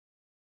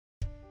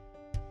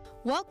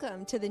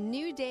Welcome to the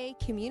New Day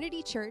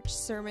Community Church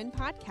Sermon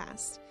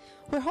Podcast.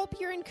 We hope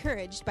you're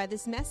encouraged by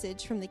this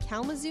message from the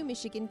Kalamazoo,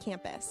 Michigan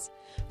campus.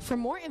 For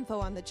more info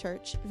on the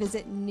church,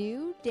 visit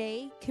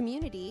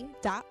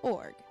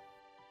newdaycommunity.org.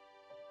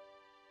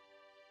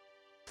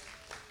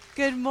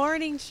 Good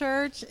morning,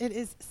 church. It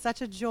is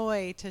such a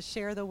joy to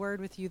share the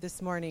word with you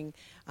this morning.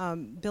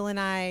 Bill and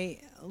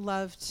I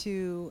love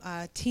to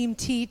team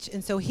teach,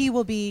 and so he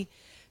will be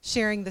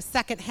sharing the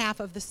second half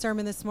of the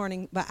sermon this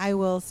morning, but I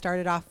will start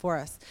it off for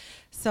us.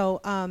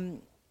 So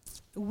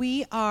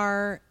we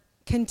are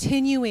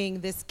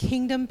continuing this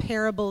Kingdom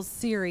Parables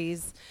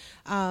series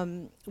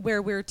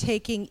where we're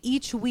taking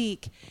each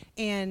week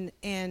and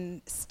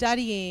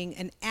studying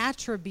an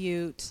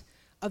attribute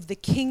of the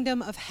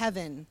kingdom of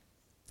heaven.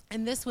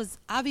 And this was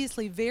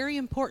obviously very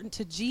important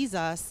to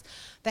Jesus,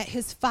 that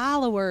his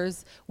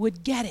followers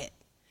would get it.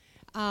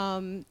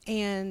 And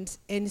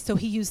so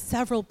he used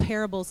several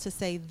parables to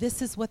say,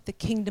 this is what the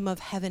kingdom of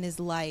heaven is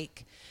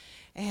like.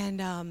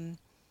 And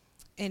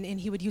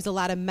he would use a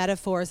lot of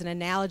metaphors and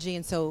analogy.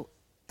 And so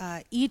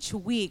each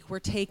week we're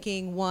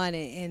taking one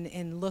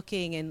and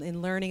looking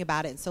and learning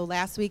about it. And so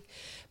last week,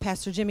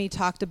 Pastor Jimmy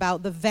talked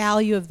about the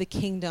value of the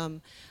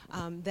kingdom,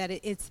 that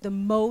it's the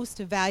most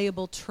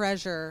valuable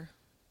treasure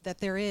that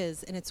there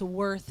is, and it's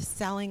worth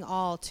selling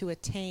all to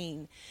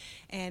attain.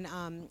 And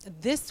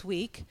this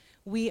week,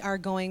 we are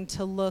going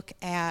to look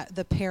at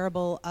the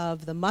parable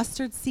of the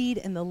mustard seed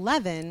and the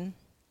leaven.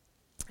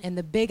 And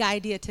the big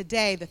idea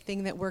today, the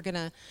thing that we're going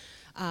to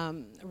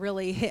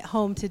really hit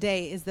home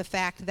today, is the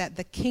fact that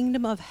the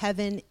kingdom of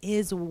heaven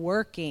is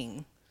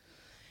working,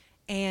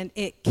 and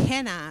it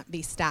cannot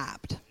be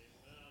stopped.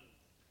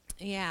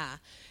 Yeah.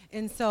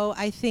 And so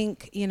I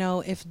think,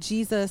 if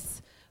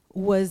Jesus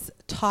was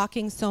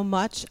talking so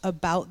much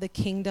about the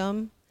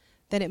kingdom,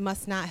 then it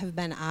must not have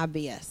been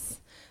obvious.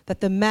 That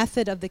the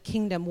method of the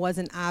kingdom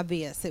wasn't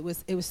obvious. It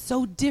was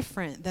so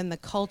different than the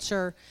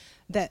culture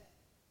that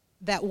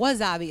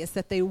was obvious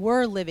that they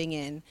were living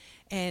in.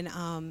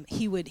 And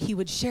he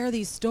would share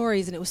these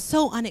stories, and it was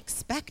so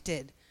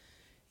unexpected.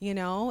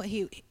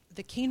 The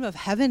kingdom of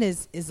heaven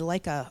is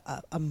like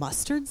a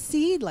mustard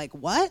seed. Like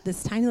what?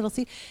 This tiny little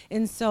seed.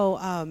 And so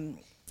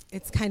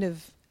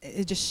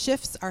it just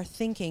shifts our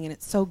thinking, and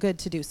it's so good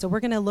to do. So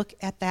we're going to look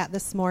at that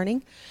this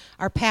morning.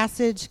 Our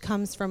passage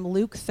comes from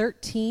Luke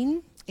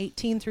 13,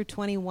 18 through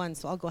 21,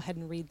 so I'll go ahead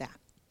and read that.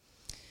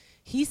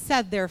 He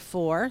said,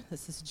 therefore,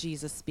 this is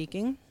Jesus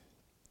speaking,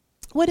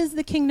 "What is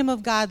the kingdom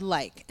of God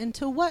like, and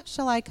to what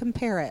shall I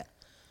compare it?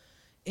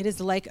 It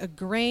is like a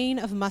grain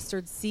of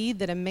mustard seed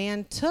that a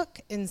man took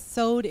and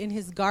sowed in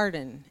his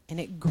garden, and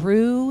it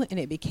grew, and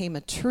it became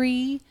a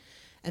tree,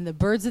 and the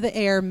birds of the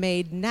air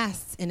made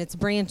nests in its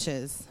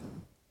branches."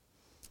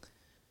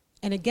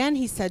 And again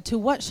he said, "To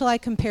what shall I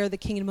compare the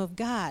kingdom of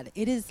God?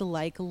 It is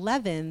like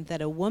leaven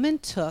that a woman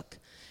took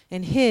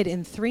and hid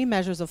in 3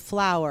 measures of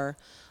flour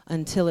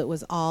until it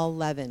was all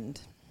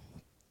leavened."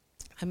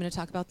 I'm going to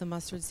talk about the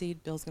mustard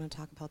seed. Bill's going to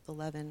talk about the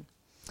leaven.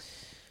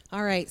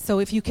 All right, so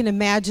if you can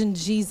imagine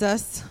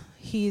Jesus,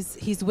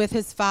 he's with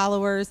his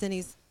followers,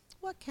 and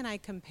what can I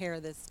compare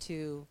this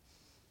to?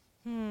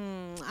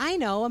 I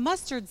know, a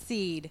mustard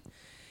seed.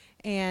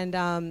 And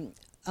a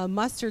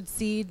mustard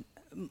seed,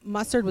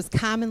 mustard was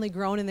commonly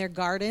grown in their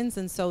gardens,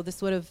 and so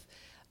this would have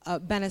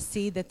been a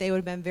seed that they would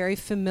have been very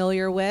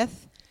familiar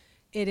with.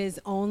 It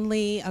is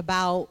only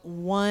about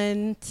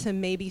 1 to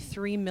maybe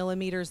 3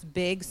 millimeters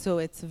big, so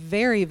it's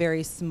very,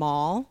 very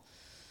small.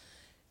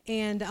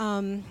 And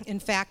in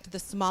fact, the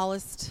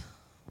smallest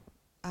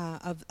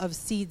of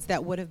seeds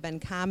that would have been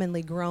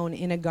commonly grown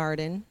in a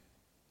garden.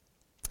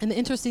 And the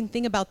interesting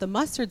thing about the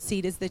mustard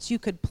seed is that you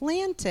could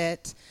plant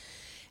it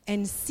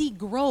and see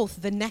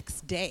growth the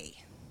next day.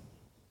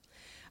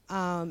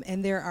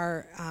 And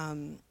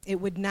it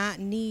would not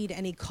need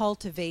any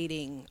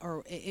cultivating,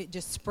 or it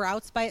just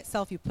sprouts by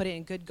itself. You put it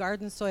in good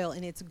garden soil,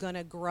 and it's going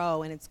to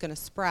grow, and it's going to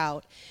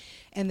sprout.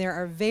 And there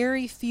are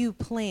very few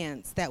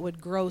plants that would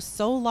grow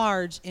so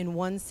large in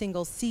one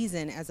single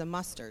season as a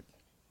mustard.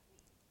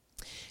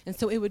 And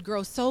so it would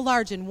grow so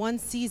large in one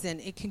season,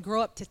 it can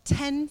grow up to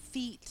 10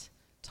 feet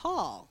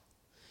tall.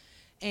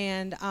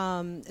 And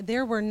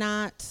there were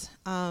not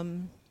a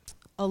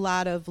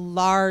lot of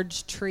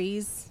large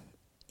trees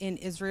in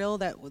Israel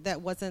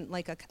that wasn't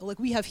like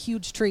we have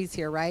huge trees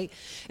here, right?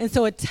 And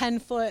so a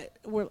 10-foot,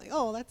 we're like,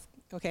 oh, that's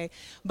okay.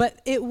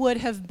 But it would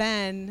have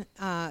been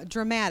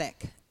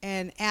dramatic.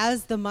 And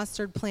as the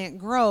mustard plant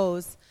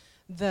grows,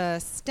 the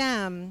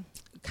stem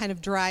kind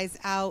of dries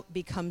out,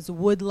 becomes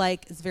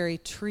wood-like, is very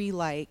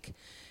tree-like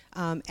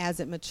as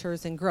it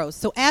matures and grows.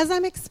 So as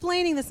I'm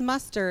explaining this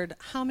mustard,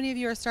 how many of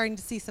you are starting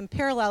to see some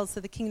parallels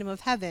to the kingdom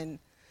of heaven?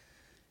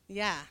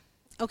 Yeah.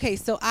 Okay,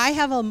 so I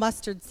have a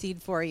mustard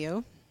seed for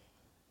you.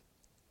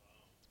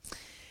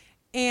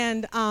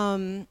 And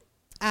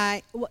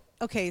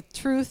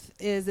truth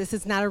is, this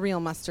is not a real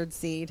mustard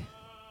seed.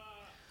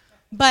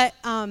 But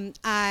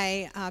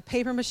I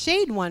paper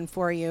mache'd one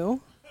for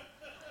you.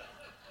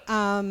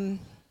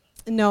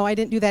 No, I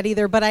didn't do that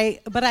either. But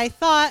I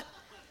thought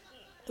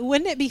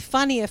Wouldn't it be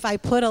funny if I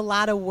put a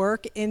lot of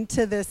work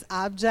into this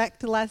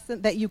object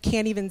lesson that you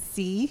can't even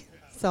see?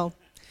 So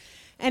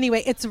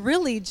anyway, it's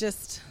really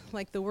just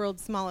like the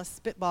world's smallest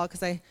spitball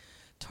because I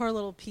tore a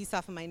little piece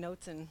off of my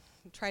notes and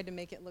tried to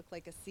make it look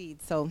like a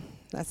seed. So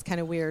that's kind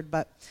of weird,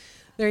 but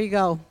there you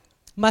go.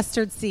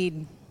 Mustard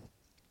seed.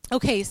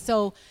 Okay,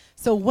 so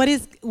what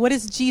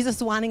is Jesus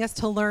wanting us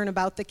to learn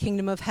about the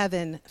kingdom of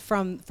heaven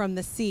from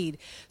the seed?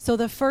 So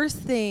the first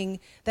thing,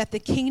 that the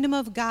kingdom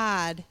of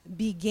God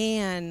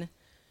began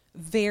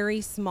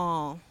very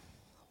small.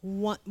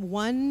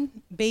 One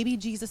baby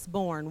Jesus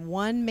born,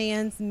 one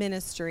man's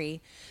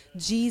ministry.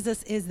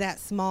 Jesus is that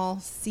small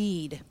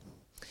seed.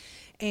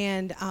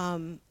 And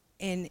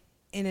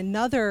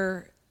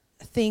another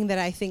thing that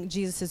I think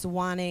Jesus is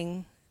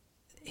wanting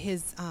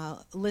his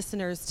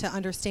listeners to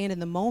understand in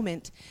the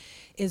moment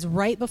is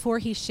right before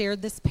he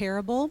shared this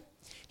parable,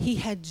 he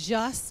had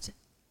just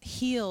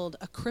healed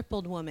a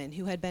crippled woman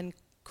who had been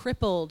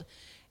crippled,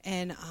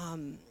 and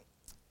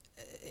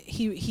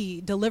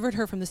he delivered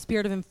her from the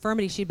spirit of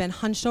infirmity. She'd been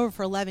hunched over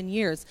for 11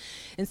 years.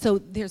 And so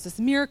there's this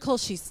miracle.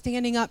 She's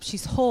standing up.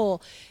 She's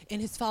whole.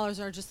 And his followers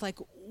are just like,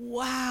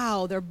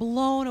 wow. They're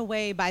blown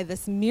away by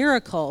this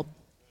miracle.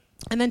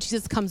 And then she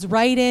just comes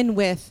right in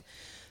with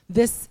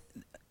this,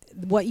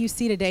 what you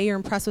see today. You're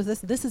impressed with this.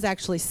 This is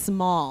actually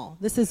small.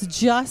 This is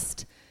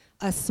just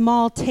a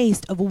small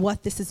taste of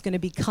what this is going to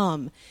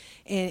become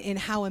and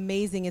how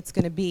amazing it's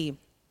going to be.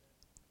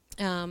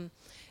 And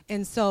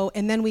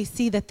then we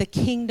see that the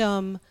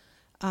kingdom,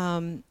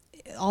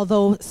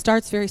 although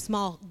starts very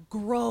small,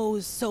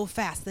 grows so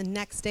fast. The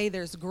next day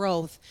there's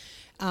growth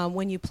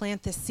when you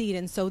plant the seed.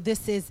 And so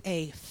this is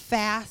a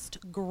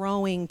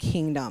fast-growing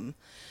kingdom.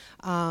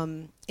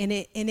 And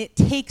it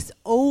takes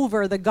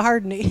over the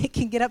garden. It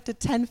can get up to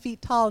 10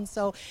 feet tall. And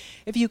so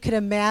if you could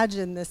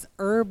imagine this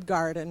herb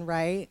garden,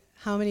 right?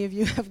 How many of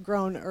you have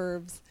grown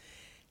herbs?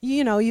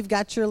 You know, you've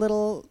got your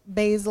little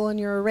basil and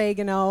your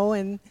oregano,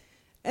 and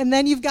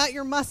then you've got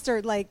your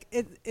mustard. Like,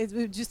 it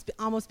would just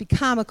almost be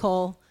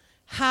comical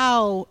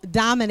how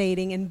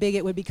dominating and big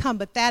it would become.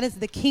 But that is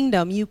the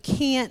kingdom. You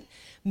can't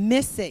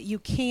miss it. You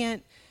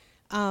can't,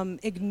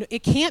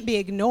 it can't be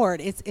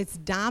ignored. It's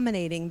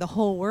dominating the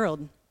whole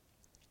world.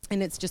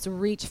 And it's just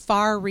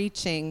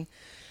far-reaching.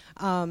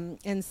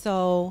 And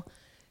so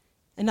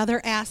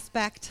another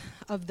aspect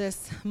of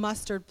this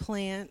mustard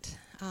plant,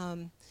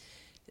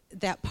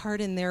 that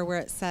part in there where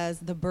it says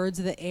the birds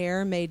of the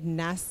air made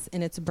nests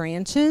in its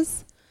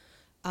branches,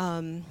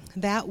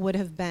 that would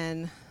have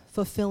been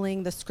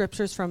fulfilling the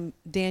scriptures from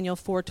Daniel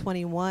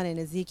 4:21 and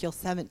Ezekiel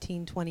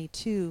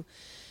 17:22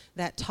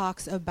 that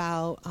talks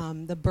about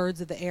the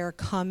birds of the air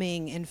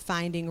coming and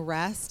finding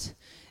rest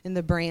in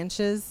the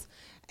branches.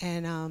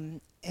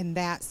 And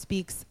that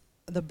speaks,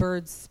 the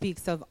bird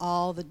speaks of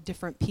all the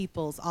different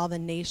peoples, all the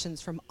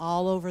nations from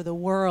all over the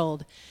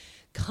world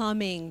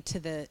coming to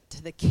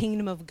the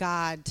kingdom of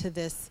God, to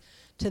this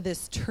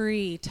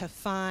tree to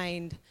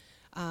find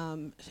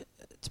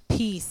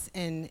peace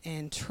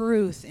and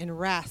truth and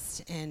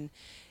rest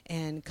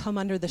and come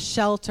under the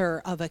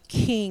shelter of a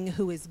king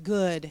who is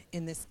good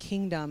in this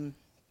kingdom.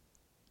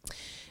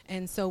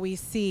 And so we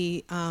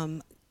see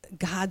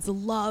God's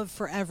love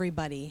for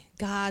everybody.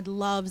 God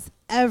loves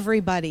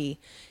everybody.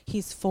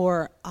 He's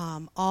for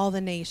all the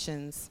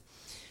nations.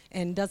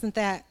 And doesn't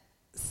that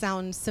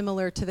sound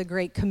similar to the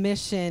Great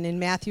Commission in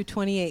Matthew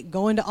 28?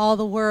 Go into all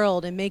the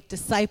world and make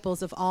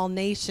disciples of all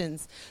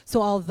nations.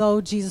 So although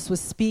Jesus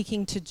was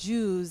speaking to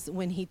Jews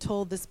when he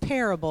told this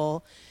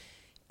parable,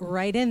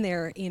 right in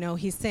there, you know,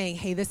 he's saying,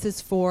 hey, this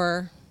is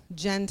for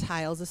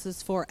Gentiles. This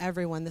is for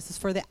everyone. This is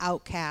for the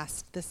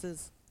outcast. This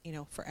is, you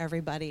know, for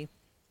everybody.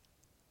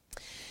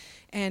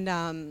 And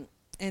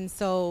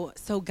so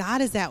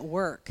God is at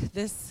work.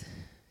 This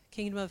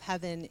kingdom of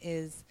heaven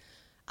is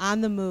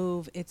on the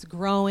move. It's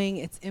growing.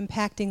 It's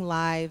impacting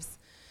lives.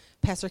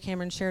 Pastor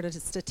Cameron shared a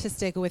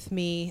statistic with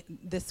me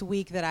this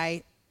week that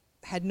I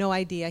had no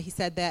idea. He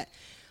said that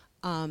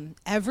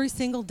every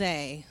single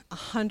day,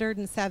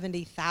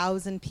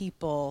 170,000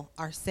 people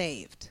are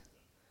saved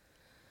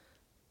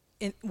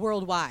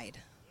worldwide.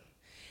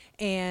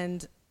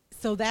 And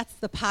so that's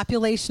the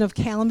population of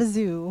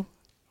Kalamazoo.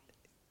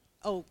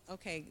 Oh,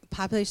 okay.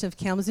 Population of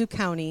Kalamazoo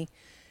County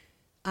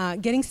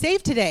getting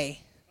saved today,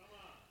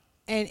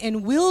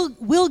 and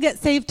we'll get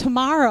saved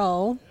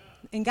tomorrow,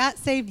 and got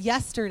saved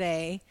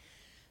yesterday.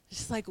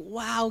 Just like,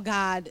 wow,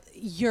 God,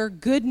 your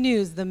good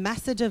news. The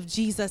message of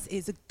Jesus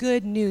is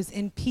good news,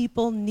 and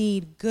people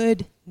need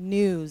good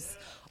news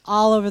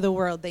all over the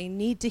world. They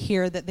need to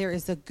hear that there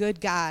is a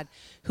good God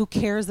who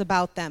cares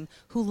about them,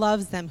 who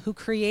loves them, who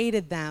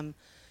created them,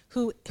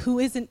 who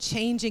isn't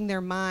changing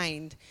their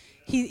mind.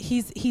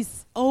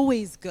 He's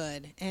always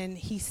good, and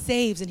he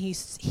saves, and he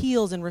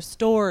heals and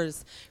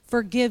restores,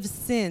 forgives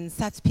sins,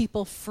 sets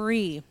people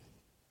free,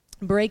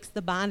 breaks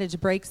the bondage,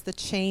 breaks the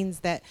chains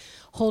that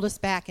hold us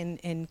back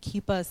and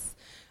keep us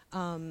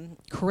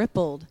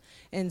crippled.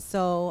 And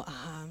so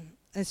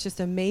it's just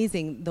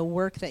amazing the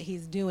work that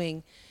he's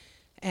doing.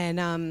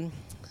 And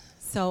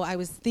so I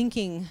was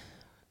thinking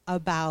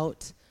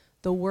about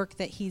the work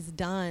that he's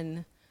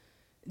done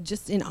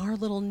just in our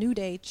little New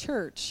Day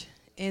church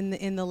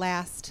in the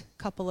last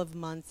couple of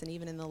months and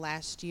even in the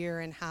last year,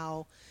 and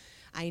how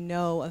I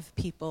know of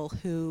people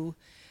who,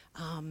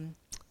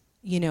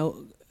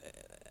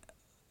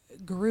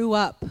 grew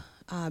up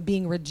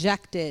being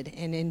rejected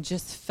and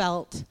just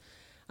felt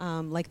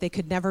like they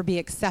could never be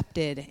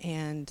accepted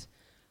and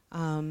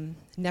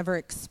never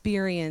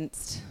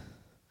experienced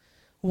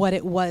what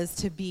it was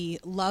to be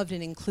loved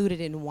and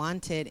included and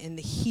wanted, and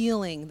the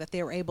healing that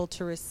they were able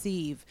to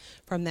receive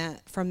from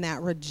that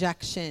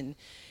rejection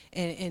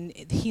and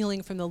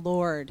healing from the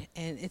Lord.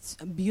 And it's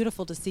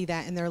beautiful to see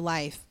that in their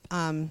life.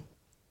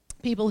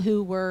 People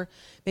who were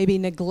maybe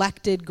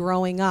neglected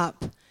growing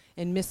up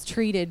and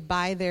mistreated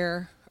by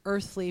their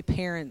earthly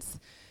parents,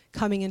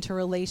 coming into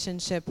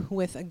relationship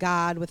with a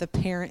God, with a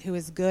parent who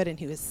is good and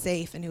who is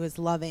safe and who is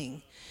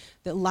loving.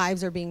 That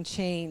lives are being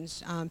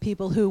changed.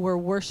 People who were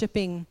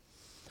worshiping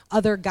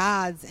other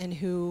gods and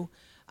who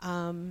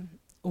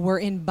were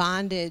in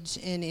bondage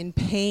and in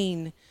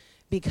pain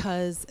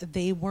because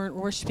they weren't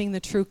worshiping the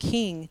true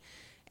King,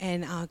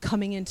 and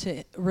coming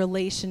into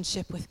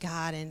relationship with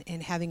God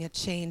and having a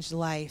changed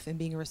life and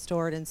being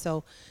restored. And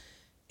so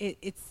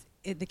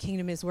the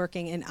kingdom is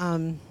working.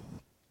 And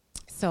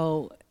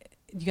so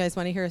you guys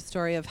want to hear a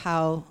story of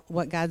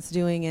what God's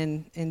doing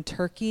in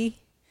Turkey?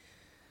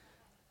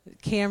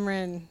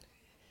 Cameron,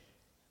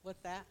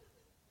 what's that?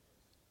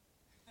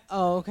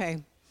 Oh,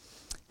 okay.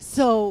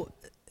 So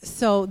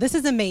this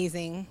is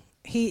amazing.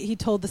 He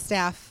told the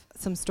staff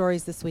some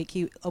stories this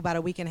week. About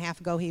a week and a half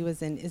ago, he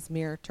was in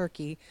Izmir,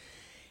 Turkey.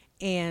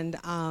 And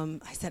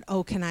I said,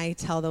 oh, can I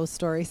tell those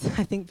stories?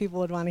 I think people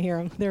would want to hear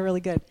them. They're really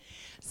good.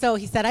 So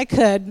he said I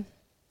could.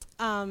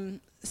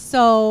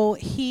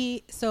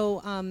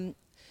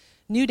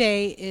 New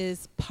Day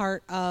is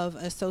part of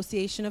an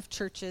association of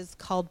churches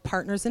called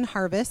Partners in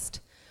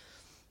Harvest.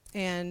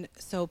 And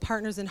so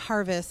Partners in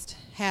Harvest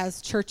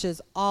has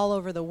churches all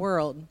over the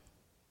world.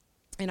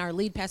 And our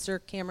lead pastor,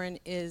 Cameron,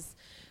 has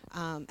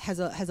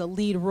a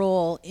lead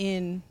role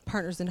in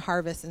Partners in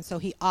Harvest. And so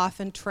he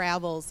often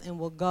travels and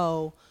will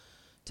go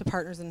to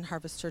Partners in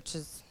Harvest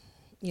churches,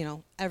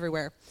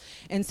 everywhere.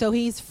 And so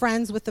he's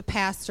friends with the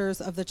pastors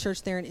of the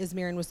church there in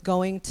Izmir and was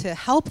going to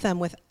help them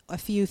with a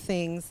few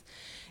things.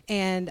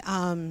 And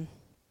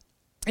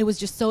it was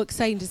just so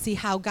exciting to see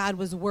how God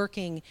was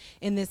working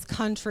in this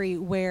country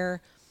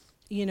where,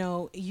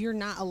 you're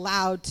not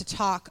allowed to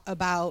talk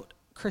about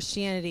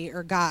Christianity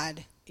or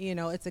God.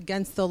 It's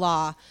against the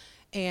law.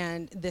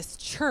 And this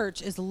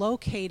church is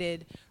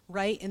located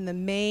right in the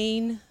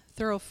main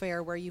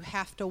thoroughfare where you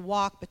have to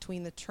walk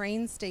between the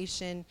train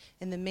station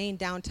and the main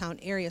downtown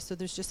area. So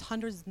there's just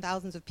hundreds and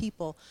thousands of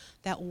people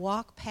that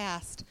walk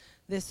past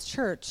this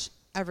church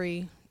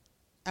every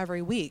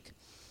week.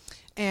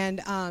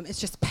 And it's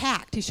just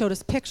packed. He showed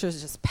us pictures.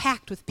 It's just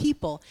packed with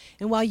people.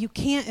 And while you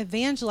can't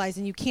evangelize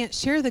and you can't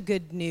share the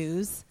good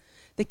news,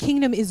 the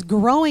kingdom is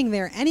growing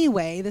there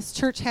anyway. This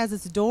church has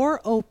its door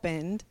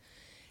opened,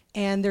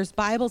 and there's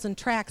Bibles and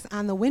tracts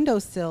on the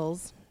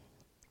windowsills.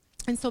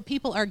 And so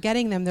people are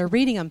getting them. They're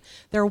reading them.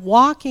 They're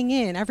walking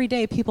in. Every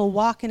day people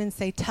walk in and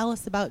say, tell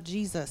us about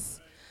Jesus.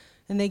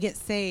 And they get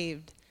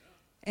saved.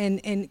 And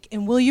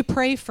will you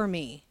pray for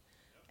me?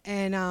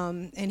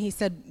 And he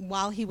said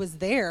while he was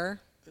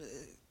there,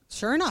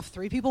 sure enough,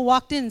 3 people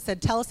walked in and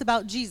said, tell us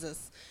about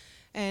Jesus.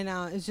 And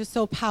it's just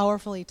so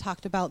powerful. He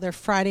talked about their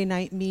Friday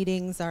night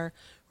meetings are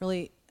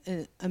really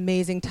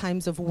amazing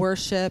times of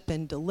worship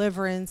and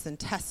deliverance and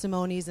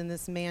testimonies. And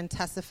this man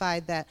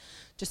testified that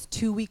just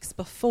 2 weeks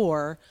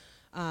before,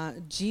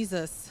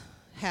 Jesus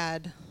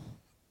had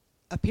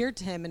appeared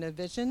to him in a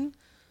vision.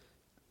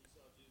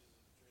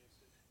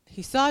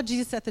 He saw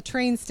Jesus at the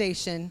train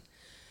station.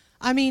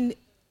 I mean,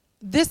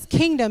 this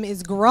kingdom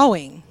is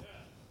growing.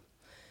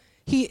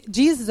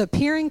 Jesus is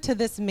appearing to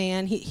this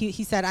man.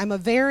 He said, I'm a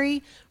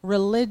very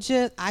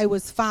religious, I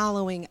was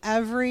following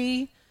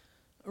every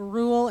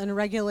rule and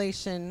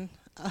regulation,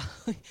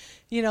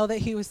 that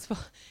he was,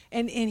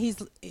 and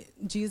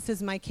Jesus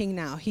is my king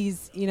now.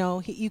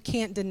 You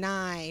can't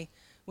deny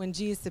when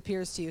Jesus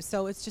appears to you.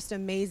 So it's just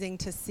amazing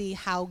to see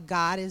how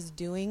God is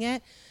doing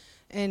it,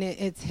 and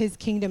it's his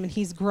kingdom, and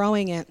he's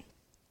growing it,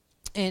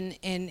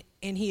 and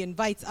he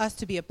invites us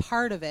to be a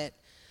part of it.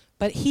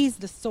 But he's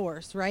the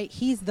source, right?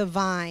 He's the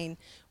vine.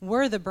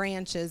 We're the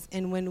branches.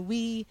 And when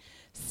we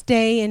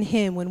stay in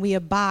him, when we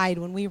abide,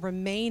 when we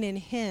remain in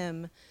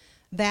him,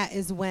 that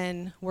is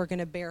when we're going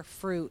to bear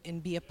fruit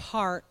and be a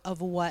part of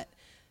what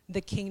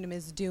the kingdom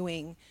is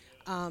doing.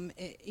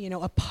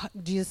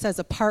 Jesus says,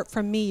 apart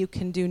from me, you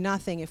can do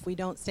nothing. If we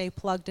don't stay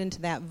plugged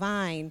into that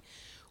vine,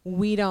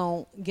 we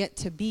don't get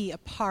to be a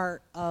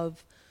part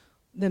of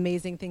the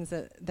amazing things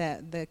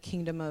that the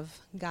kingdom of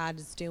God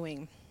is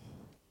doing.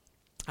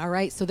 All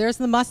right, so there's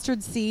the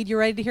mustard seed. You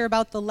ready to hear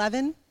about the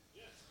leaven?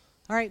 Yes.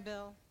 All right,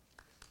 Bill.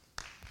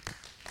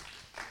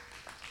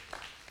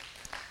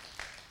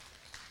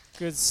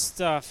 Good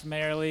stuff,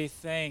 Marilee.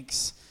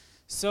 Thanks.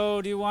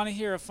 So do you want to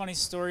hear a funny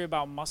story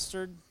about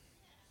mustard?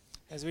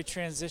 as we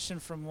transition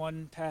from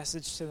one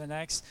passage to the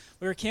next.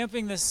 We were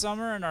camping this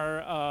summer, and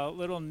our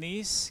little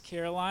niece,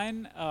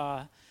 Caroline,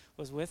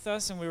 was with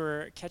us, and we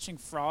were catching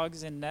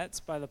frogs in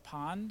nets by the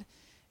pond.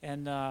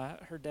 And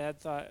her dad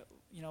thought,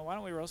 why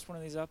don't we roast one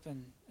of these up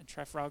and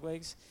try frog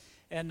legs?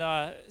 And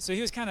so he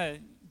was kind of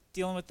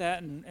dealing with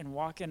that and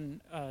walking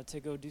to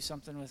go do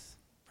something with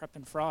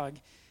prepping frog.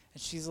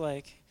 And she's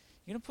like,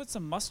 "You going to put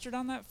some mustard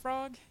on that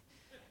frog?"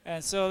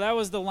 And so that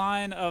was the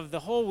line of the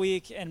whole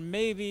week, and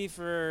maybe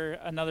for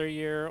another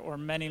year or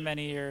many,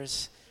 many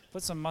years,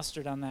 put some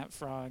mustard on that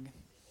frog.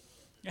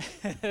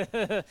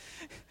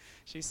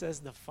 She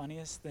says the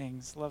funniest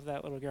things. Love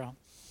that little girl.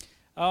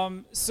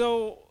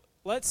 So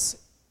let's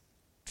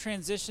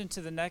transition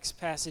to the next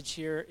passage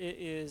here. It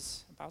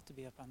is about to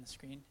be up on the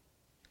screen.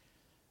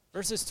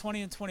 Verses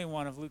 20 and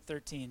 21 of Luke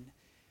 13.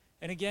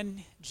 And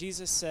again,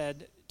 Jesus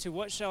said, "To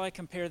what shall I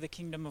compare the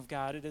kingdom of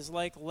God? It is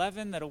like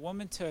leaven that a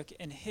woman took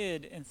and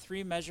hid in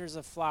 3 measures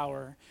of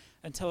flour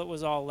until it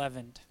was all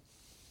leavened."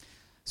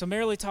 So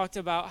Marilee talked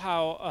about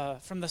how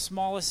from the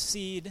smallest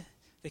seed,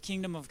 the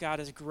kingdom of God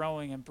is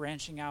growing and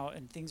branching out,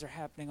 and things are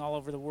happening all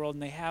over the world,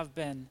 and they have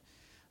been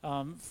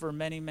for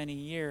many, many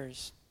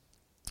years.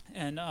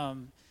 And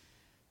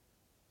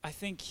I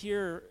think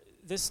here,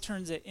 this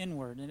turns it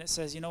inward, and it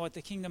says,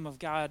 the kingdom of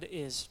God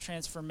is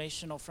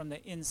transformational from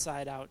the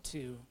inside out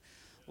too.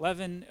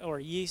 Leaven or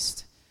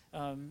yeast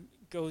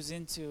goes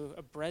into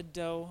a bread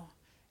dough,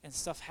 and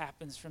stuff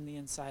happens from the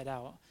inside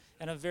out.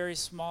 And a very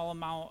small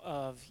amount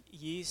of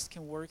yeast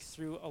can work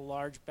through a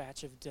large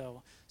batch of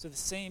dough. So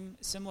the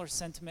similar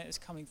sentiment is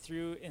coming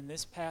through in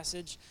this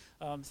passage.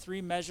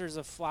 3 measures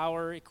of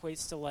flour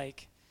equates to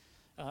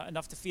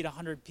enough to feed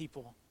 100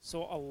 people.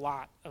 So a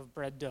lot of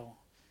bread dough.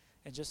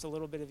 And just a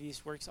little bit of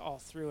yeast works all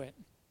through it.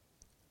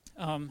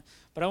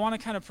 But I want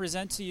to kind of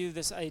present to you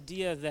this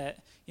idea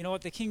that,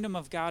 the kingdom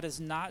of God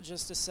is not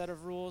just a set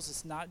of rules.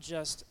 It's not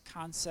just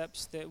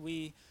concepts that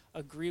we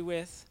agree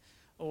with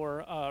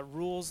or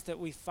rules that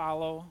we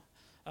follow.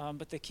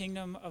 But the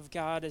kingdom of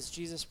God, as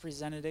Jesus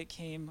presented it,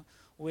 came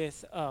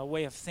with a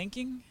way of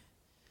thinking,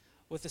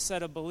 with a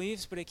set of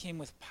beliefs, but it came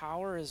with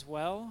power as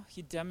well.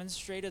 He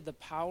demonstrated the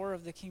power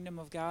of the kingdom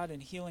of God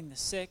in healing the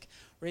sick,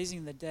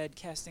 raising the dead,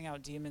 casting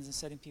out demons, and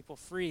setting people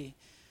free,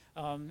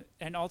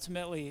 and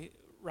ultimately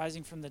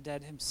rising from the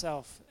dead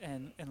himself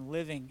and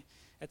living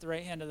at the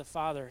right hand of the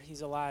Father.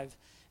 He's alive.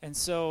 And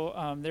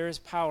so there is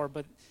power.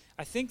 But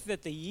I think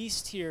that the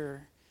yeast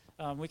here,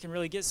 we can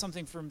really get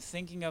something from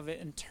thinking of it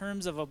in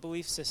terms of a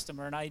belief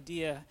system or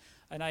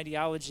an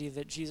ideology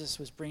that Jesus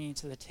was bringing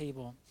to the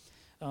table.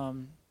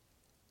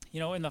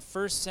 In the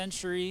first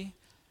century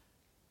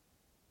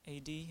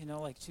AD,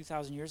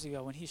 2,000 years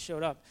ago when he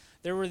showed up,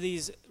 there were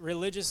these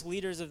religious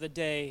leaders of the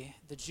day,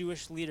 the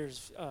Jewish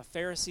leaders,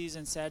 Pharisees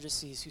and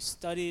Sadducees, who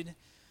studied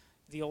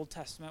the Old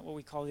Testament, what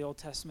we call the Old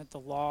Testament, the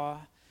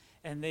law,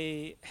 and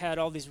they had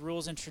all these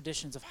rules and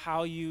traditions of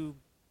how you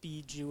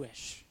be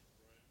Jewish.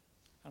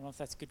 I don't know if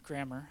that's good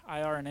grammar.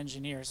 I are an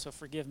engineer, so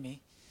forgive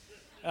me.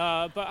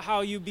 But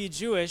how you be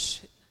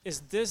Jewish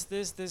is this,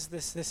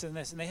 and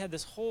this. And they had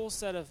this whole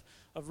set of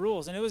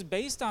rules. And it was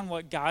based on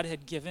what God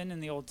had given in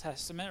the Old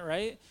Testament,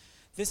 right?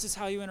 This is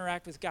how you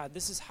interact with God.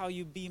 This is how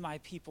you be my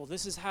people.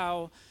 This is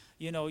how,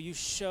 you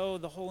show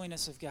the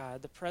holiness of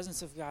God, the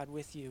presence of God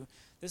with you.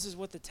 This is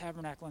what the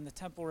tabernacle and the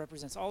temple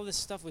represents. All this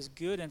stuff was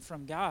good and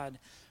from God,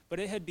 but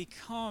it had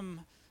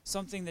become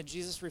something that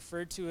Jesus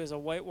referred to as a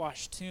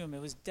whitewashed tomb.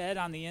 It was dead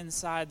on the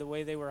inside the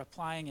way they were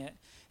applying it.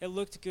 It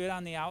looked good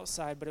on the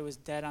outside, but it was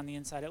dead on the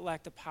inside. It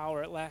lacked the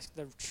power. It lacked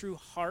the true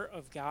heart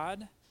of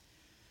God.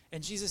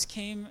 And Jesus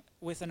came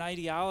with an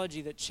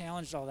ideology that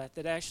challenged all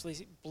that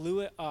actually blew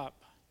it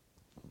up.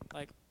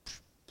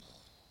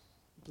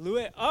 Blew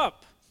it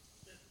up.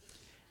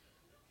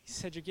 He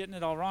said, "You're getting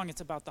it all wrong.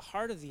 It's about the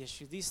heart of the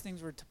issue. These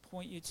things were to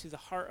point you to the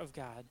heart of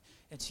God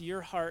and to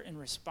your heart in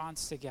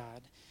response to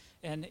God."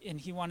 And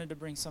he wanted to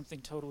bring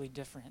something totally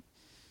different.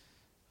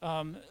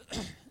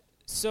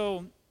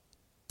 So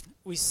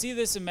we see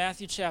this in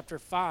Matthew chapter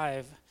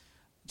 5.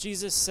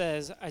 Jesus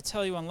says, "I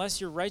tell you,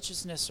 unless your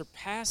righteousness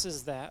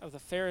surpasses that of the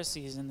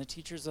Pharisees and the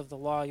teachers of the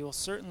law, you will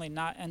certainly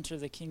not enter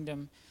the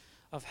kingdom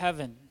of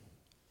heaven."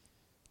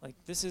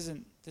 This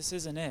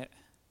isn't it.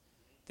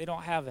 They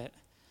don't have it.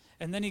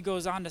 And then he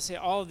goes on to say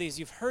all of these.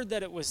 You've heard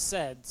that it was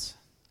said,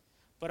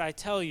 but I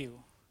tell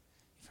you.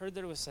 You've heard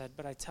that it was said,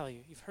 but I tell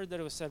you. You've heard that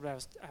it was said,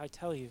 but I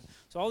tell you.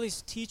 So all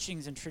these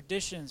teachings and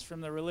traditions from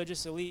the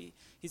religious elite,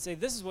 he'd say,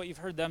 this is what you've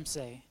heard them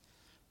say,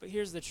 but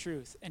here's the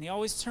truth. And he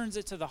always turns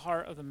it to the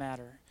heart of the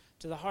matter,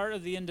 to the heart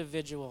of the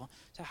individual,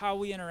 to how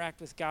we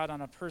interact with God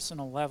on a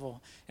personal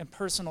level and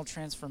personal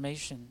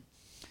transformation.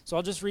 So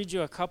I'll just read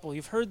you a couple.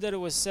 You've heard that it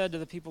was said to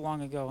the people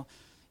long ago,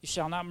 you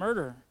shall not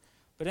murder.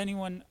 But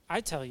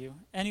I tell you,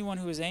 anyone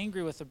who is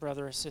angry with a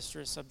brother or sister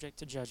is subject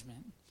to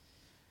judgment.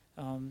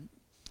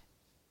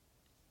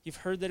 You've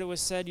heard that it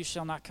was said, you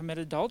shall not commit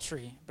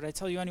adultery. But I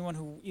tell you, anyone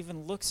who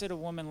even looks at a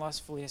woman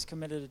lustfully has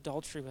committed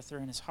adultery with her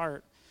in his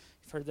heart.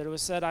 You've heard that it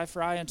was said, eye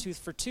for eye and tooth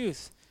for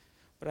tooth.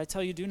 But I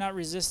tell you, do not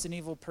resist an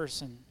evil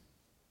person.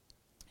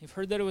 You've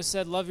heard that it was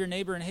said, love your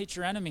neighbor and hate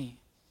your enemy.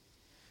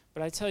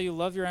 But I tell you,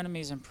 love your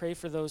enemies and pray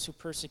for those who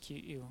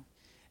persecute you.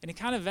 And he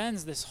kind of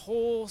ends this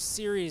whole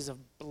series of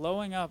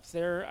blowing up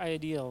their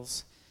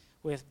ideals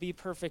with be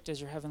perfect as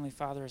your heavenly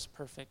Father is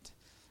perfect.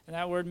 And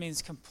that word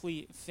means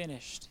complete,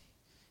 finished.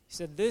 He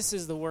said this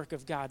is the work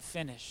of God,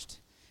 finished.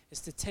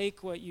 Is to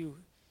take what you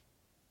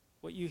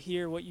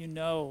hear, what you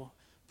know,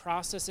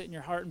 process it in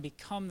your heart and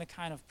become the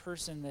kind of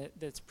person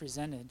that's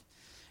presented.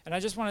 And I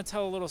just want to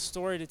tell a little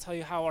story to tell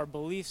you how our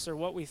beliefs or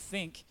what we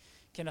think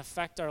can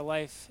affect our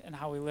life and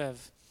how we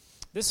live.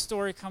 This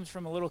story comes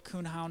from a little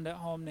coonhound at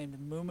home named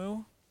Moo Moo.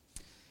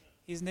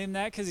 He's named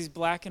that because he's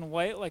black and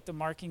white like the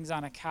markings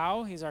on a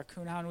cow. He's our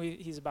coonhound.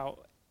 He's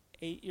about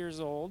 8 years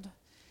old.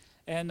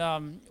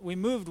 And we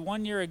moved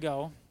 1 year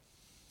ago.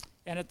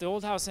 And at the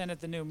old house and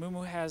at the new, Moo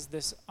Moo has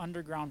this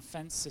underground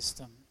fence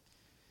system.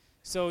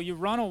 So you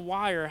run a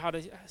wire, how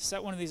to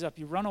set one of these up,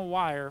 you run a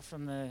wire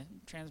from the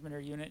transmitter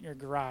unit in your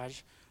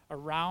garage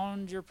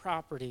around your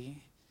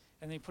property,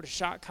 and then you put a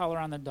shock collar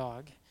on the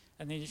dog.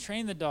 And then you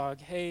train the dog,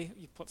 hey,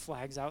 you put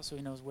flags out so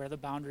he knows where the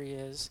boundary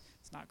is.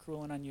 It's not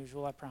cruel and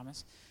unusual, I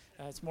promise.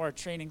 It's more a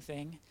training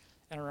thing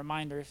and a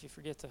reminder if you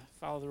forget to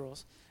follow the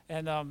rules.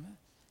 And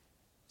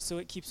so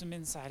it keeps him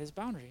inside his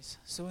boundaries.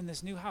 So in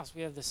this new house,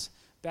 we have this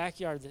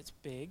backyard that's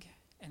big,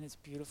 and it's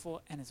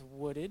beautiful, and it's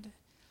wooded.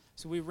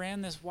 So we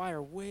ran this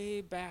wire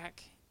way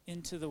back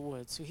into the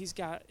woods. So he's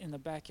got in the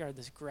backyard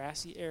this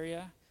grassy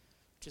area,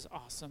 which is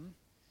awesome.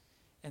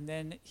 And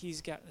then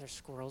there's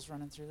squirrels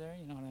running through there,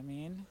 you know what I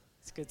mean?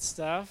 It's good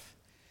stuff.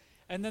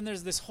 And then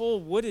there's this whole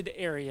wooded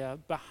area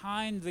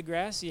behind the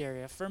grassy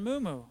area for Moo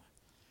Moo.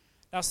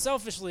 Now,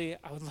 selfishly,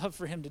 I would love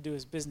for him to do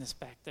his business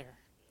back there.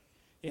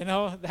 You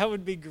know, that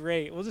would be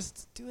great. We'll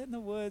just do it in the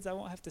woods. I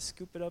won't have to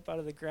scoop it up out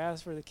of the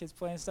grass where the kids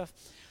play and stuff.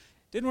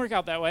 Didn't work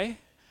out that way.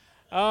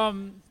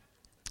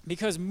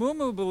 Because Moo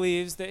Moo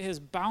believes that his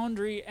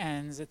boundary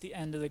ends at the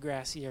end of the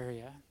grassy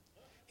area.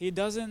 He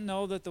doesn't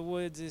know that the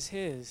woods is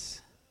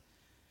his.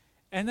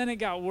 And then it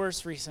got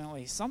worse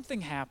recently.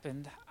 Something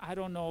happened. I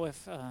don't know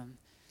if,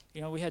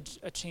 we had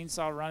a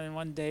chainsaw running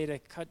one day to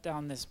cut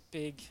down this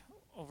big,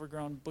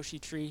 overgrown, bushy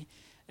tree.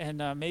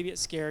 And maybe it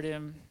scared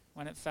him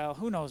when it fell.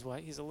 Who knows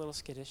what? He's a little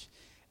skittish.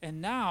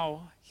 And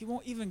now he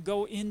won't even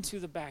go into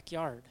the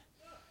backyard.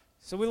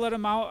 So we let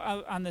him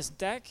out on this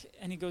deck,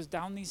 and he goes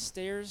down these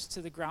stairs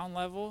to the ground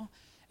level,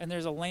 and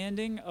there's a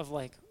landing of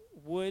like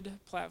wood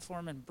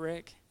platform and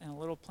brick and a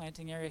little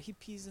planting area. He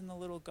pees in the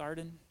little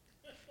garden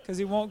because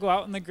he won't go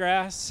out in the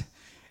grass.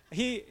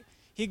 He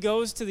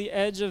goes to the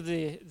edge of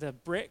the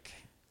brick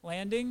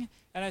landing,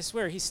 and I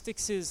swear he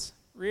sticks his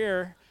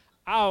rear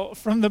out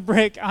from the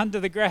brick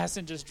onto the grass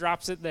and just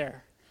drops it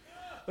there.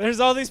 There's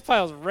all these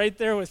piles right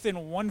there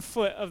within 1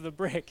 foot of the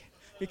brick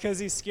because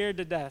he's scared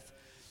to death.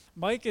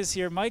 Mike is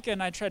here. Micah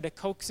and I tried to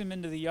coax him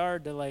into the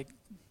yard to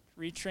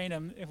retrain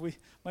him.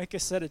 Micah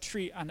set a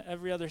treat on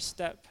every other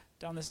step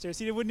down the stairs.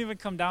 He wouldn't even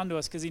come down to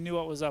us because he knew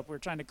what was up. We were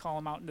trying to call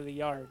him out into the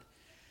yard.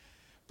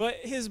 But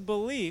his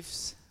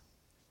beliefs,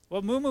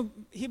 Moo Moo,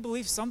 he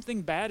believes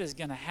something bad is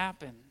going to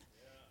happen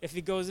if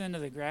he goes into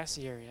the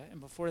grassy area.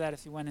 And before that,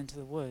 if he went into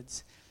the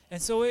woods.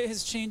 And so it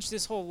has changed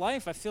his whole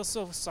life. I feel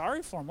so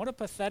sorry for him. What a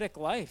pathetic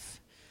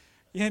life.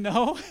 You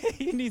know,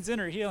 he needs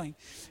inner healing.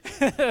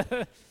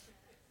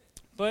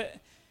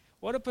 But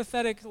what a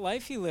pathetic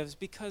life he lives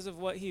because of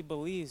what he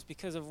believes,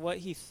 because of what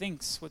he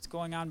thinks, what's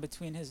going on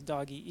between his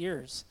doggy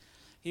ears.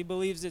 He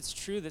believes it's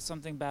true that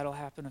something bad will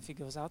happen if he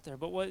goes out there.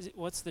 But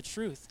what's the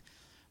truth?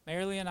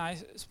 Marilee and I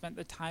spent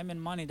the time and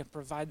money to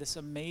provide this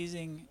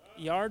amazing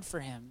yard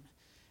for him,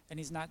 and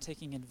he's not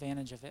taking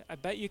advantage of it. I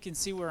bet you can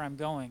see where I'm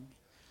going,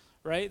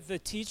 right? The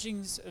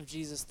teachings of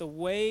Jesus, the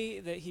way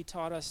that he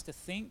taught us to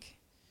think,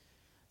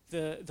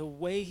 the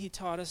way he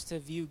taught us to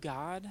view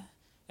God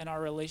and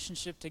our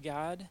relationship to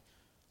God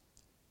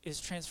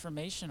is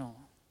transformational.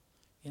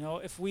 You know,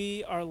 if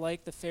we are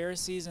like the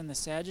Pharisees and the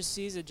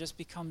Sadducees, it just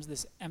becomes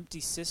this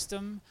empty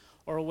system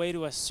or a way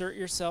to assert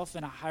yourself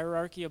in a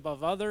hierarchy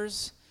above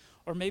others.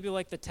 Or maybe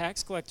like the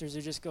tax collectors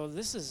who just go,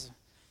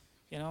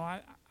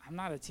 I'm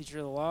not a teacher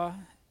of the law.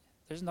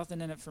 There's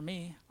nothing in it for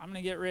me. I'm going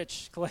to get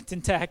rich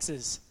collecting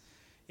taxes.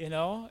 You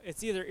know,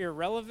 it's either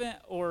irrelevant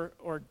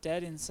or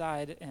dead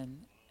inside.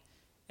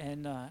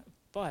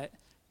 But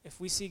if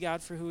we see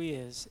God for who he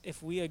is,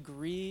 if we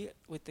agree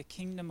with the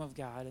kingdom of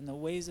God and the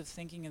ways of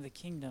thinking of the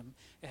kingdom,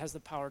 it has the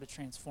power to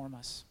transform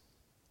us.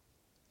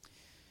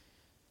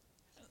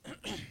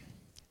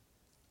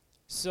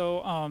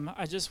 So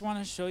I just want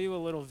to show you a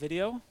little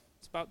video.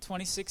 It's about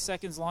 26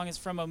 seconds long. It's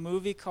from a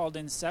movie called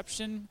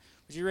Inception.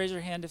 Would you raise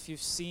your hand if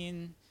you've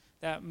seen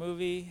that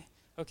movie?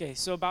 Okay,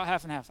 so about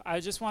half and half. I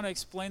just want to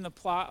explain the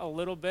plot a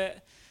little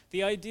bit.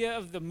 The idea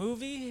of the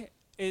movie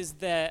is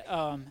that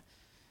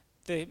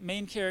the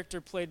main character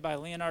played by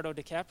Leonardo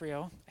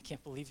DiCaprio, I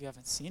can't believe you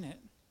haven't seen it.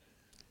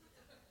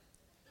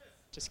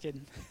 Just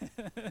kidding.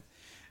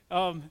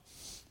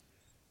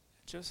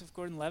 Joseph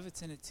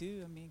Gordon-Levitt's in it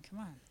too. I mean, come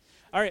on.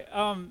 All right,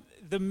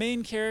 the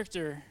main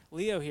character,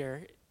 Leo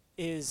here,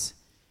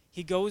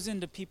 he goes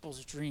into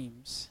people's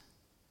dreams,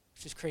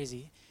 which is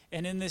crazy,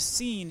 And in this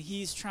scene,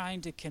 he's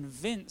trying to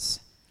convince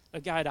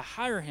a guy to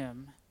hire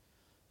him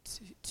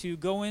to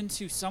go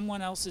into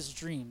someone else's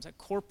dreams, a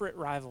corporate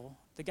rival,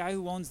 the guy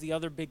who owns the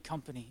other big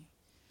company.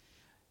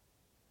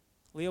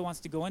 Leo wants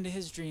to go into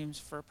his dreams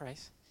for a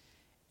price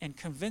and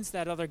convince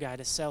that other guy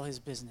to sell his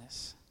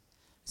business.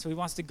 So he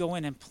wants to go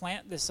in and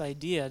plant this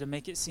idea to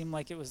make it seem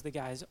like it was the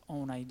guy's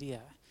own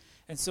idea.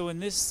 And so in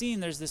this scene,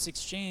 there's this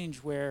exchange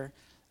where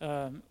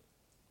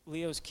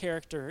Leo's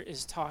character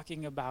is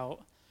talking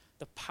about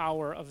the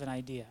power of an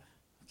idea.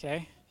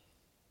 Okay?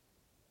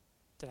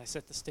 Did I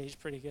set the stage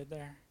pretty good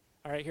there?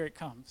 All right, here it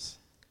comes.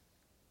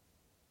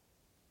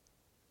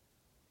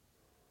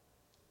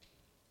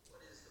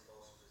 What is the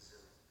most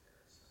resilient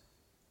parasite?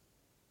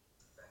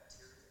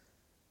 Bacteria?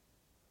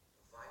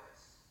 A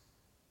virus?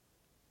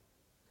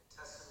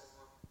 Intestinal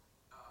one?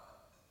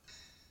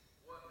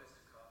 What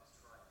Mr. Cobb is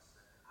trying to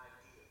say, an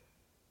idea.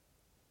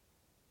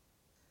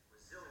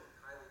 Resilient,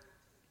 highly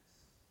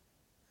contagious.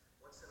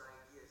 Once an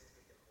idea is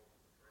taken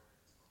hold of the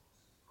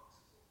brain, it's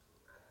almost impossible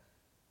to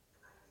eradicate.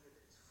 An idea that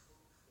is fully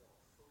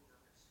formed, fully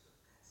understood, that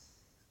sticks.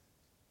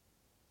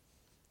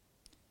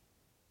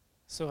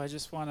 So I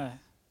just want to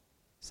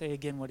say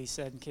again what he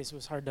said in case it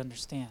was hard to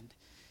understand.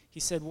 He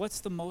said, what's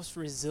the most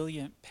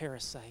resilient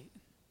parasite?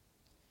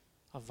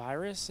 A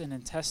virus? An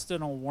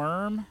intestinal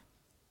worm?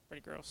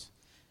 Pretty gross.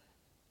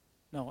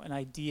 No, an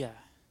idea.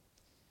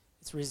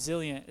 It's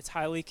resilient. It's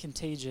highly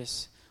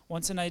contagious.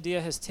 Once an idea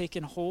has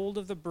taken hold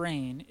of the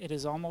brain, it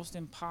is almost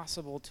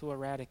impossible to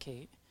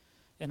eradicate.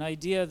 An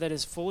idea that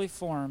is fully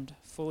formed,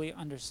 fully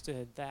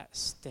understood, that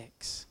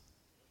sticks.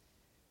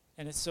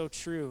 And it's so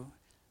true.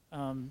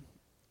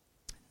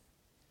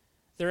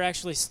 There are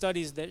actually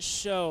studies that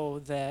show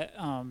that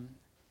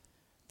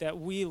that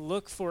we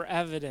look for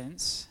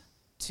evidence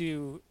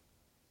to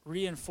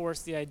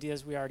reinforce the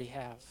ideas we already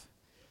have.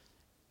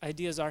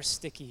 Ideas are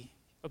sticky.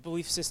 A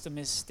belief system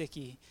is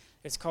sticky.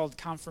 It's called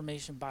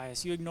confirmation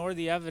bias. You ignore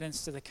the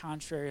evidence to the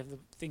contrary of the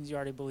things you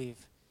already believe.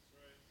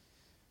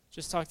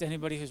 Just talk to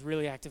anybody who's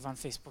really active on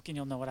Facebook and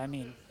you'll know what I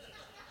mean.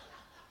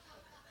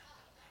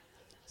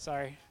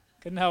 Sorry,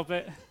 couldn't help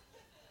it.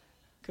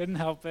 Couldn't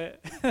help it.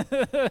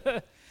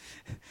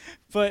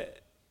 But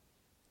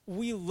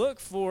we look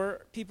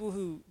for people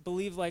who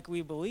believe like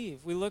we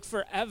believe. We look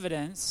for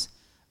evidence,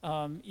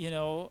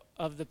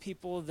 of the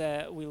people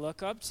that we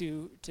look up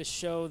to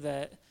show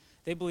that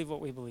they believe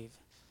what we believe,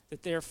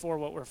 that they're for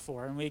what we're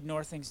for, and we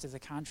ignore things to the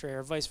contrary,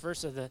 or vice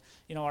versa.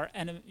 Our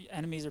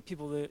enemies are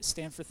people that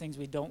stand for things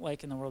we don't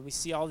like in the world. We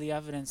see all the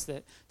evidence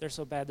that they're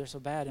so bad,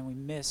 and we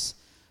miss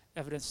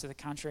evidence to the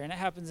contrary. And it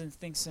happens in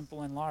things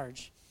simple and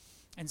large.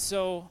 And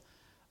so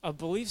a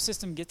belief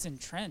system gets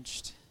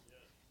entrenched.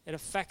 It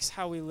affects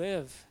how we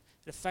live.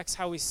 It affects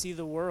how we see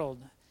the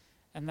world.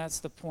 And that's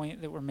the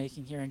point that we're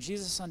making here. And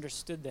Jesus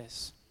understood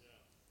this.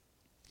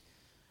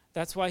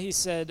 That's why he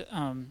said,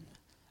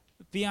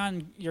 be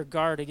on your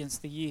guard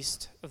against the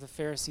yeast of the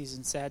Pharisees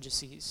and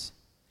Sadducees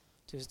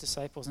to his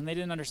disciples. And they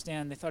didn't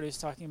understand. They thought he was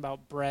talking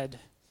about bread.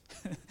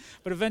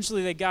 But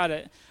eventually they got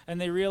it.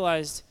 And they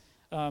realized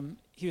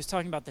he was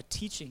talking about the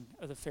teaching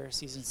of the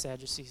Pharisees and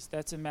Sadducees.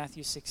 That's in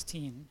Matthew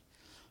 16.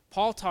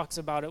 Paul talks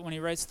about it when he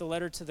writes the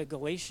letter to the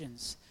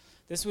Galatians.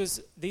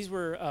 These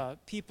were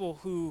people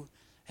who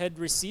had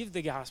received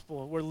the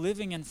gospel, were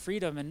living in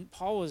freedom, and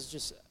Paul was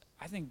just,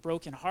 I think,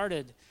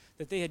 brokenhearted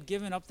that they had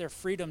given up their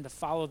freedom to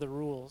follow the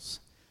rules,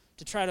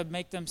 to try to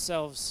make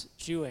themselves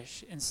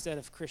Jewish instead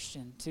of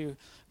Christian, to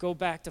go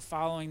back to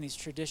following these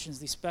traditions,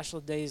 these special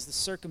days, the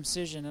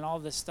circumcision and all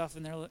this stuff.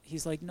 And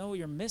he's like, no,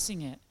 you're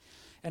missing it.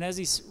 And as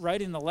he's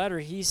writing the letter,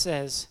 he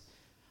says,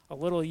 a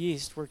little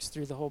yeast works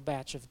through the whole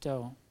batch of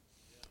dough.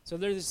 So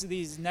there's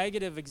these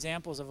negative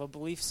examples of a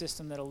belief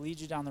system that'll lead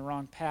you down the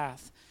wrong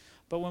path.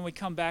 But when we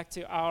come back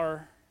to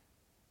our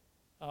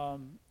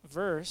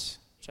verse,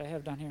 which I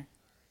have down here,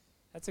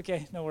 that's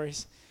okay, no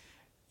worries.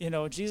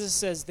 Jesus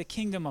says the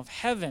kingdom of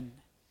heaven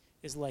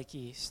is like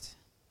yeast.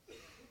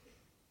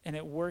 And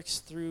it works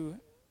through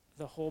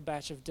the whole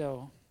batch of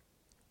dough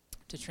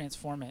to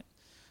transform it.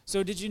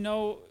 So did you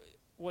know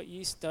what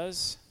yeast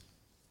does?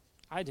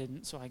 I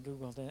didn't, so I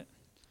Googled it.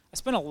 I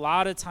spent a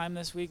lot of time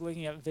this week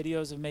looking at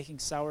videos of making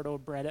sourdough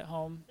bread at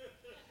home.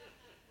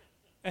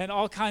 And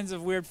all kinds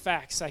of weird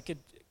facts I could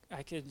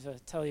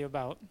tell you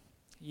about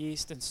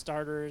yeast and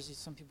starters.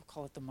 Some people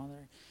call it the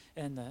mother,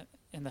 and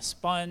the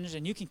sponge,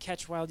 and you can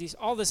catch wild yeast.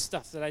 All this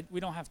stuff that we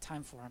don't have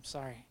time for. I'm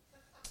sorry.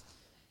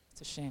 It's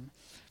a shame.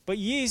 But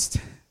yeast,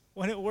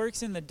 when it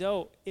works in the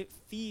dough, it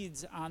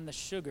feeds on the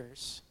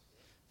sugars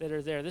that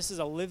are there. This is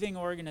a living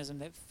organism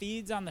that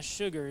feeds on the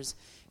sugars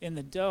in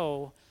the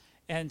dough,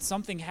 and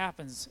something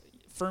happens.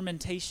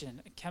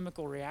 Fermentation, a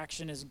chemical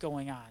reaction is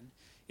going on.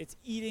 It's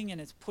eating and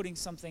it's putting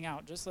something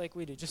out, just like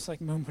we do, just like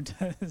Momo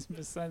does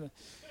beside them.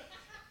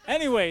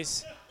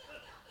 Anyways,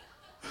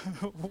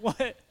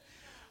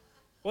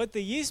 what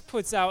the yeast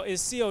puts out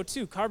is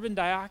CO2, carbon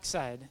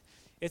dioxide.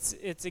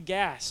 It's a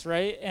gas,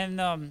 right?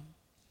 And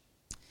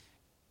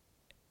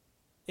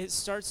it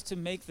starts to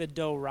make the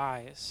dough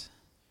rise,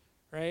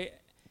 right?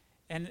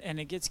 and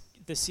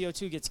the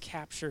CO2 gets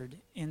captured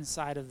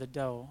inside of the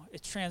dough.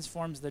 It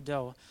transforms the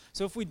dough.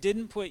 So if we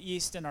didn't put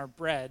yeast in our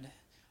bread,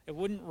 it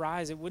wouldn't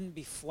rise. It wouldn't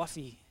be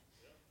fluffy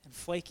and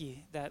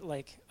flaky. That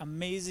like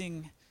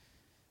amazing.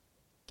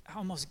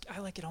 I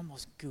like it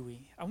almost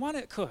gooey. I want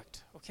it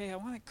cooked. Okay, I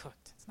want it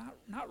cooked. It's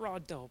not raw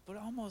dough, but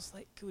almost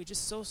like gooey,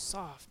 just so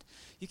soft.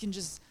 You can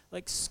just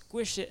like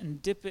squish it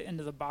and dip it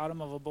into the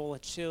bottom of a bowl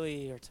of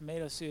chili or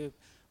tomato soup.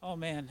 Oh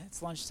man,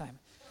 it's lunchtime.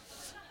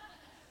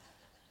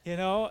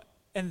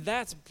 And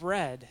that's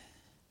bread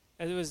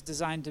as it was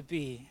designed to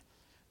be.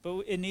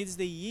 But it needs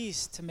the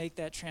yeast to make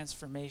that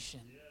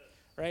transformation,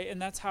 right? And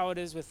that's how it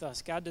is with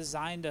us. God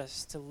designed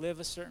us to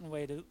live a certain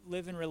way, to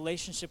live in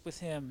relationship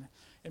with him,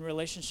 in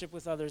relationship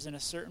with others in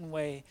a certain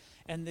way.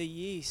 And the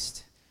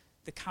yeast,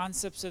 the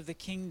concepts of the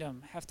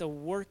kingdom, have to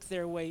work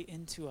their way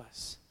into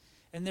us.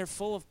 And they're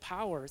full of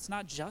power. It's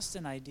not just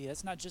an idea.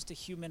 It's not just a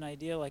human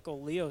idea like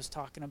old Leo's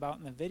talking about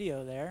in the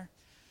video there.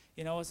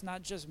 It's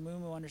not just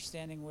Moo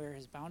understanding where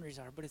his boundaries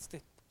are, but it's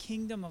the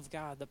kingdom of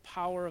God, the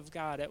power of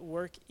God at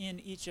work in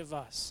each of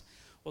us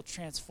will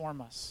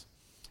transform us.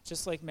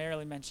 Just like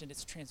Marilee mentioned,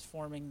 it's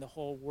transforming the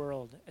whole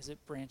world as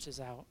it branches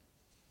out.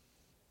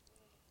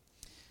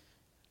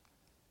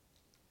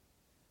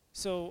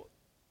 So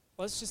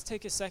let's just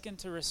take a second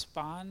to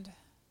respond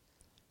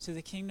to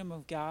the kingdom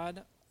of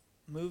God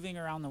moving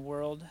around the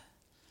world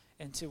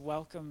and to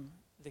welcome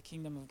the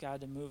kingdom of God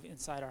to move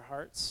inside our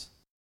hearts.